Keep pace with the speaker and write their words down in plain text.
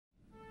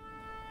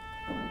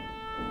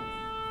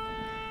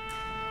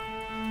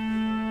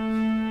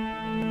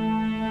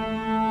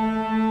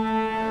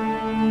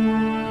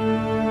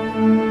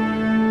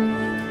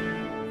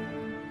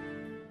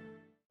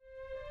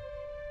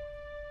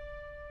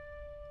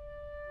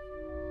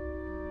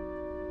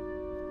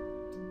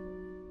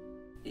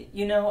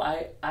You know,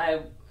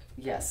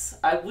 yes,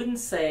 I wouldn't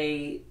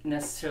say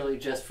necessarily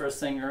just for a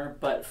singer,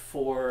 but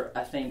for,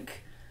 I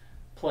think,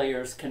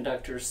 players,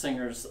 conductors,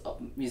 singers,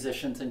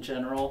 musicians in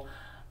general.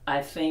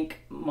 I think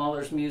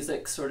Mahler's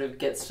music sort of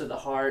gets to the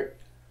heart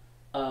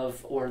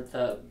of, or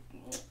the,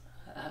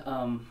 I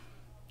don't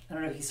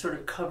know, he sort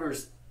of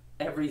covers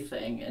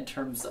everything in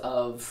terms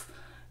of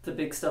the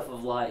big stuff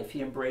of life.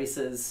 He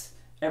embraces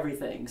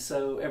everything.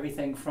 So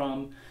everything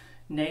from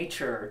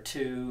nature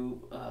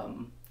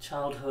to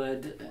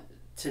childhood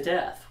to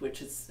death,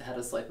 which is had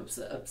a slight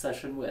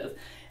obsession with,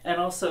 and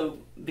also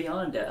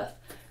beyond death.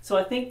 So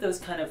I think those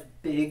kind of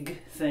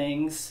big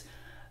things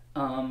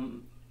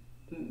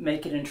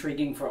make it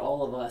intriguing for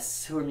all of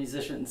us who are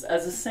musicians.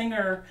 As a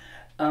singer,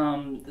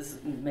 this is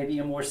maybe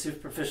a more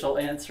superficial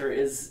answer,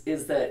 is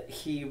that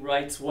he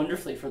writes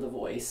wonderfully for the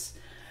voice.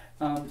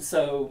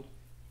 So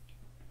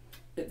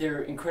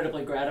they're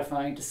incredibly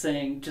gratifying to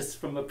sing just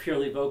from a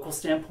purely vocal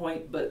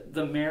standpoint, but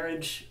the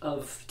marriage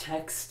of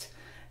text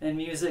and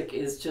music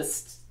is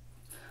just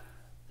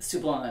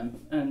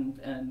sublime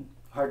and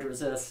hard to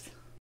resist.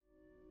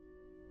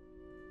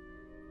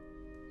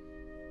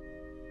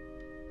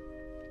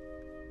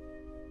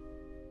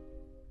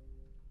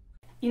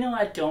 You know,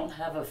 I don't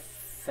have a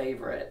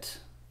favorite.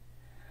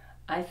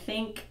 I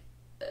think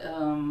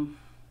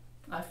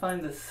I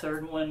find the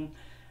third one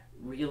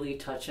really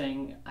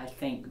touching, I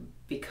think,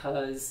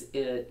 because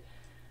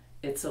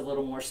it's a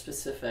little more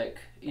specific.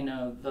 You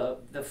know,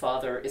 the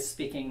father is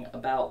speaking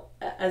about,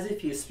 as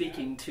if he's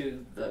speaking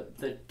to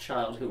the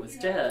child who was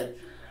dead.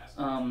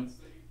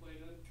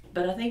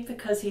 But I think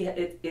because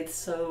it's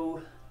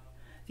so,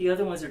 the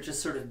other ones are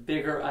just sort of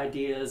bigger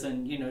ideas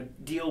and, you know,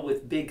 deal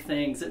with big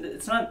things. And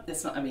it's not,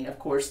 I mean, of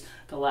course,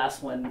 the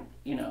last one,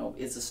 you know,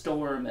 is a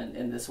storm and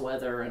in this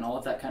weather and all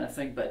of that kind of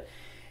thing. But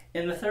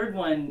in the third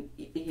one,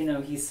 you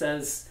know, he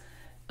says,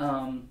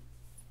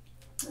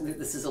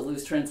 this is a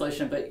loose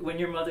translation, but when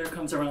your mother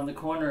comes around the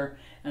corner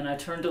and I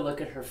turn to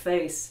look at her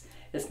face,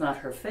 it's not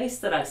her face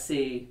that I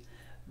see,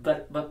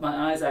 but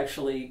my eyes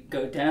actually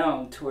go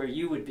down to where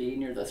you would be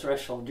near the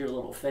threshold, your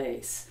little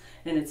face.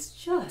 And it's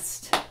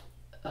just,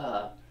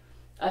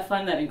 I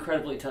find that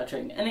incredibly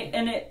touching.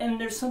 And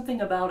there's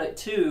something about it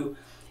too,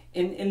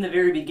 in the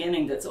very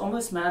beginning, that's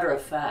almost matter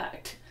of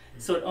fact.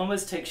 So it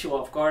almost takes you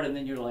off guard, and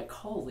then you're like,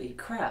 holy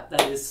crap,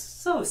 that is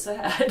so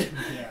sad,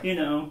 yeah. You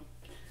know?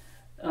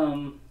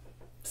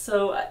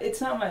 So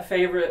it's not my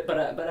favorite,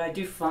 but I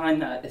do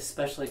find that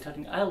especially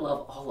touching. I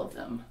love all of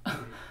them.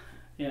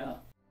 Yeah.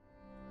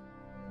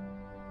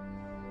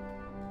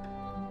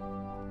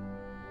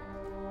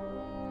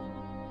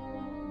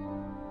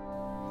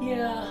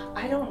 Yeah,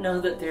 I don't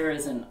know that there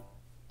is an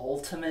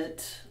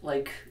ultimate,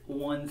 like,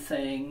 one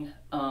thing.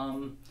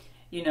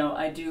 You know,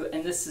 I do,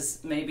 and this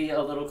is maybe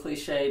a little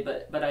cliche,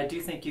 but I do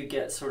think you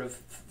get sort of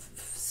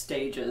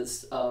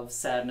stages of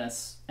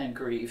sadness and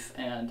grief.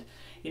 And,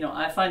 you know,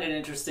 I find it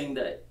interesting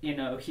that, you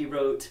know, he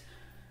wrote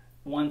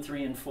 1,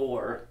 3, and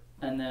 4,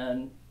 and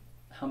then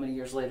how many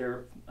years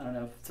later, I don't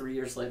know, 3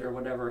 years later,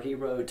 whatever, he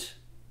wrote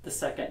the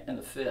 2nd and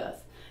the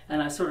 5th.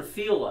 And I sort of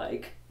feel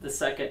like the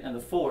 2nd and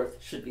the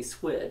 4th should be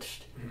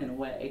switched in a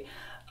way.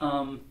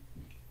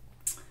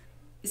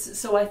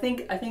 So I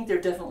think there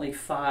are definitely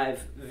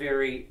 5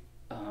 very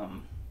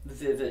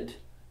vivid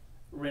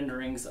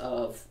renderings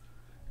of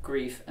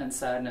grief and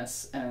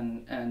sadness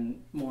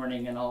and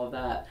mourning and all of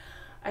that.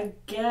 I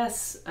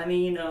guess, I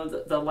mean, you know,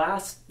 the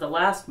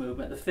last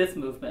movement, the 5th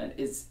movement,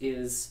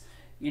 is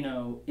you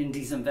know, in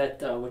diesem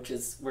Wetter, which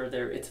is where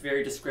it's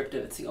very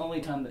descriptive. It's the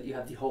only time that you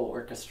have the whole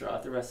orchestra.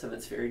 The rest of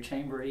it's very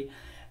chambery,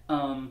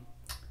 and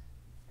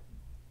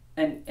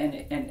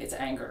it's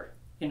anger.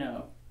 You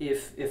know,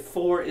 if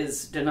 4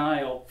 is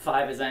denial,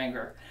 5 is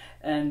anger,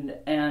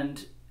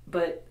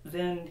 but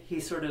then he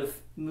sort of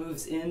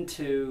moves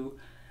into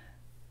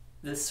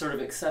this sort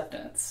of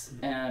acceptance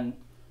and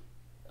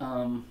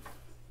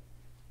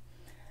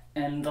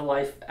the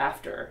life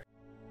after.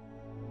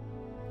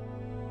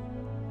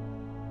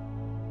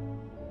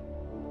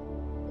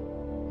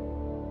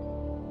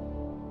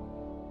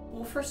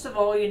 Well, first of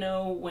all, you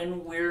know,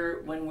 when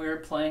we're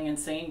playing and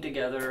singing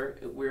together,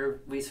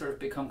 we sort of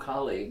become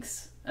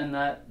colleagues, and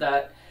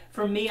that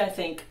for me, I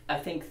think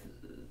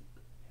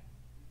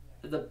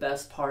the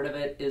best part of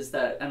it is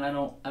that, and I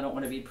don't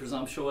want to be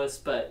presumptuous,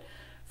 but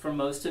for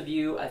most of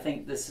you, I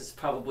think this is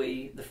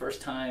probably the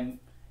first time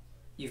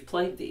you've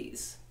played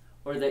these,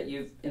 or that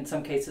you've in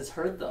some cases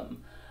heard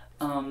them,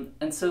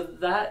 and so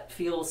that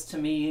feels to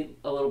me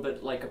a little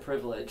bit like a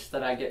privilege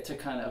that I get to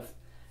kind of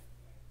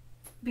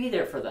be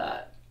there for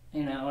that.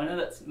 You know, I know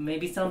that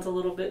maybe sounds a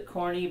little bit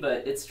corny,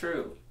 but it's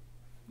true,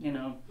 you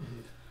know.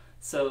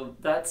 So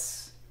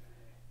that's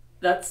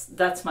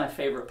my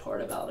favorite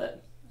part about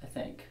it, I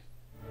think.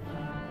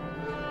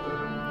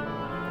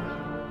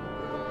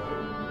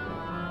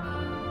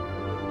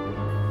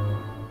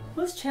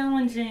 Most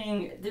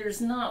challenging, there's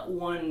not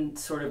one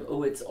sort of,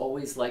 oh, it's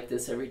always like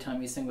this every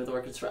time you sing with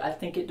orchestra. I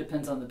think it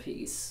depends on the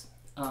piece.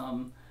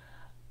 I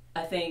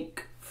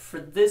think for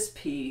this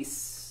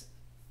piece,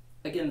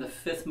 again, the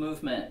 5th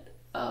movement,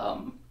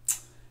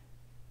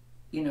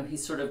 you know,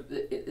 he's sort of,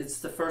 it's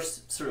the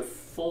first sort of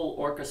full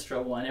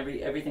orchestra one.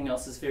 Everything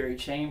else is very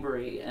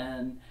chambery,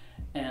 and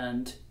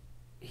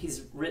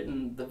he's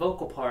written the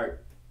vocal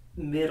part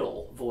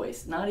middle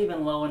voice, not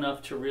even low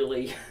enough to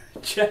really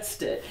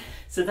chest it.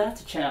 So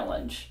that's a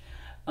challenge.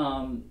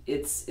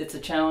 It's a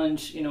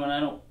challenge, you know, and I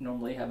don't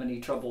normally have any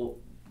trouble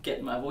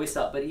getting my voice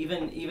out, but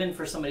even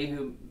for somebody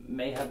who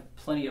may have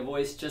plenty of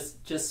voice,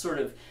 just sort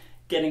of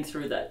getting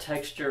through that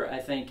texture, I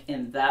think,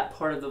 in that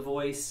part of the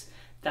voice,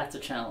 that's a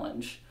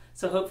challenge.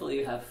 So hopefully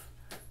you have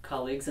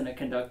colleagues and a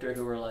conductor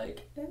who are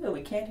like, oh,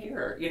 we can't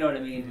hear, you know what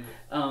I mean?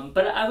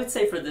 But I would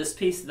say for this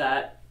piece,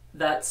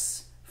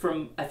 that's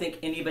from, I think,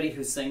 anybody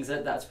who sings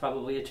it, that's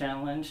probably a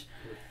challenge.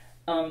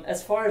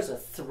 As far as a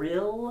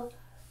thrill,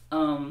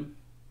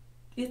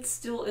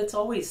 it's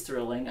always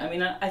thrilling. I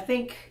mean, I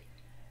think,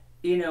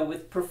 you know,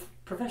 with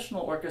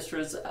professional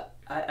orchestras,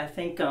 I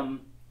think, you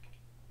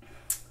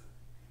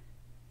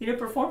know,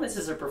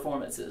 performances are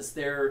performances.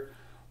 They're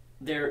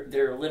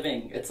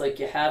living. It's like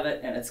you have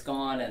it and it's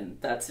gone and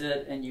that's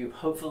it, and you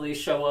hopefully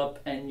show up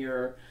and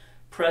you're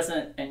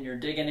present and you're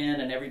digging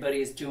in and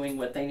everybody's doing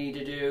what they need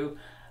to do.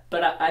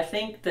 But I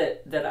think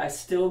that I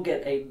still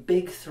get a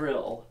big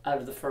thrill out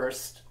of the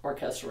first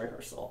orchestra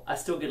rehearsal. I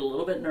still get a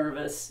little bit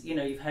nervous. You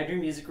know, you've had your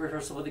music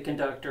rehearsal with the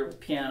conductor,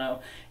 with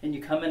piano, and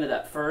you come into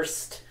that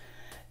first,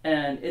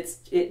 and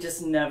it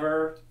just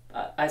never,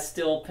 I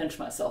still pinch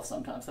myself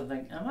sometimes. I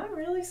think, am I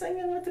really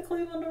singing with the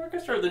Cleveland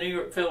Orchestra or the New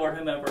York Phil or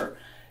whomever?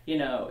 You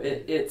know,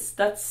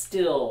 that's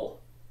still,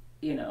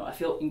 you know, I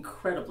feel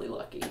incredibly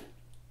lucky.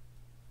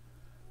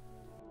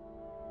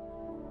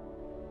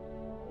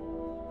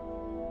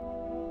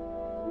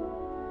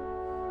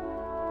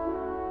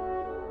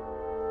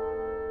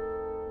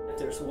 If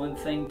there's one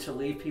thing to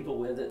leave people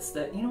with, it's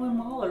that, you know, in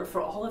Mahler,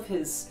 for all of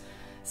his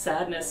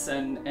sadness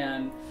and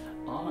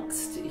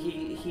angst,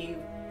 he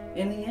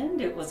in the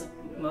end, it was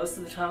most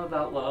of the time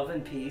about love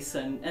and peace,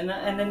 and in the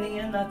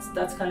end,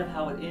 that's kind of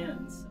how it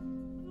ends.